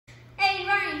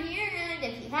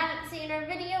haven't seen our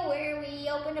video where we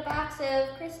opened a box of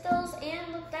crystals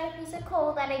and looked at a piece of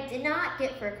coal that I did not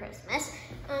get for Christmas,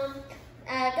 go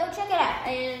check it out.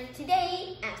 And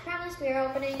today, as promised, we are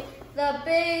opening the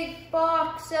big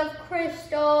box of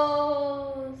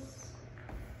crystals.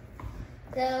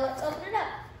 So let's open it up.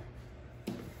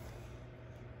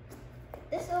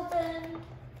 This open.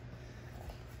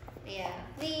 We have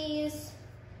these.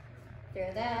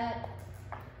 Through that.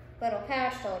 Little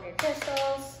pouch to hold your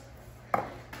crystals.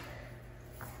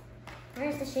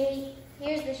 Where's the sheet?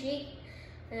 Here's the sheet.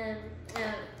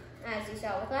 As you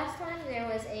saw with last time, there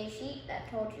was a sheet that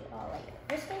told you all of your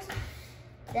crystals.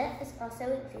 That is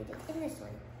also included in this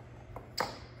one.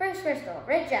 First crystal,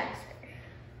 red jasper.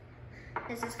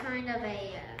 This is kind of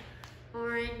a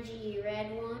orangey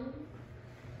red one.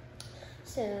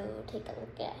 So take a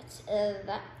look at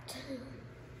that.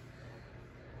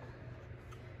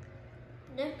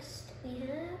 Next we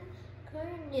have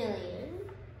Carnelian.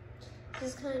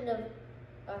 This is kind of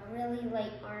a really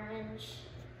light orange.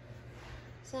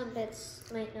 Some bits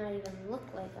might not even look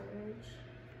like orange.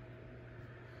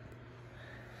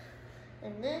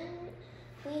 And then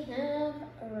we have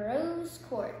rose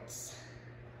quartz.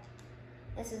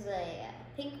 This is a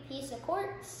pink piece of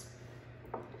quartz.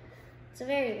 It's a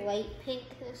very light pink,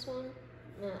 this one,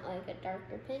 not like a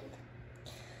darker pink.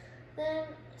 Then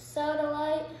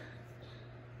Sodalite,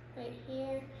 right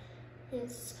here.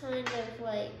 It's kind of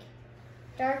like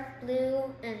dark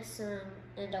blue and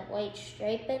a white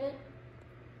stripe in it.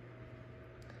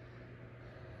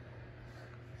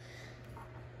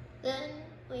 Then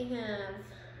we have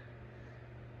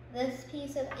this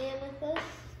piece of amethyst,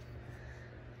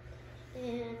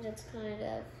 and it's kind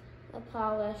of a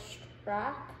polished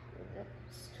rock.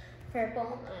 It's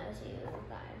purple, as you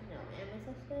guys know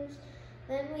amethyst is.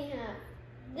 Then we have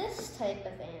this type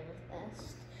of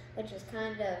amethyst, which is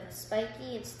kind of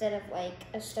spiky. Instead of like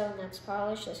a stone that's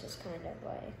polished, this is kind of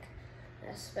like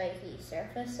a spiky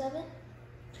surface of it.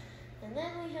 And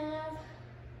then we have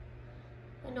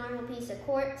a normal piece of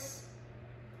quartz.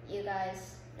 You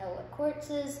guys know what quartz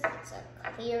is. It's a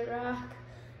clear rock.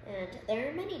 And there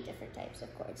are many different types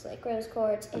of quartz, like rose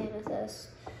quartz, amethyst.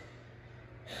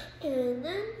 And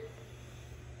then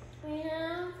we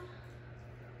have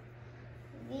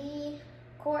the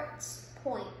quartz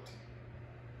point.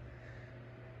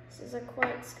 This is a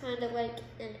quartz kind of like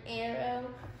an arrow,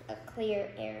 a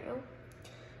clear arrow,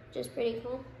 which is pretty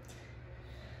cool.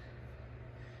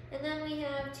 And then we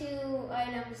have 2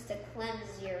 items to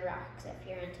cleanse your rocks if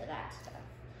you're into that stuff.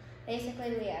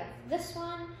 Basically, we have this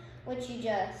one, which you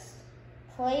just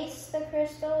place the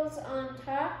crystals on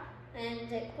top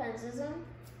and it cleanses them.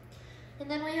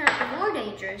 And then we have the more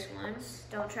dangerous ones.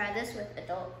 Don't try this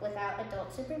without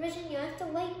adult supervision. You have to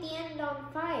light the end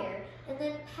on fire and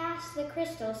then pass the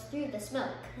crystals through the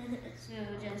smoke. So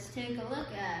just take a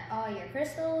look at all your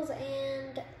crystals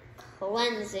and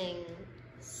cleansing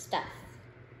stuff.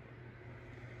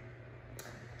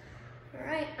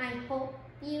 Alright, I hope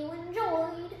you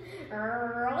enjoyed.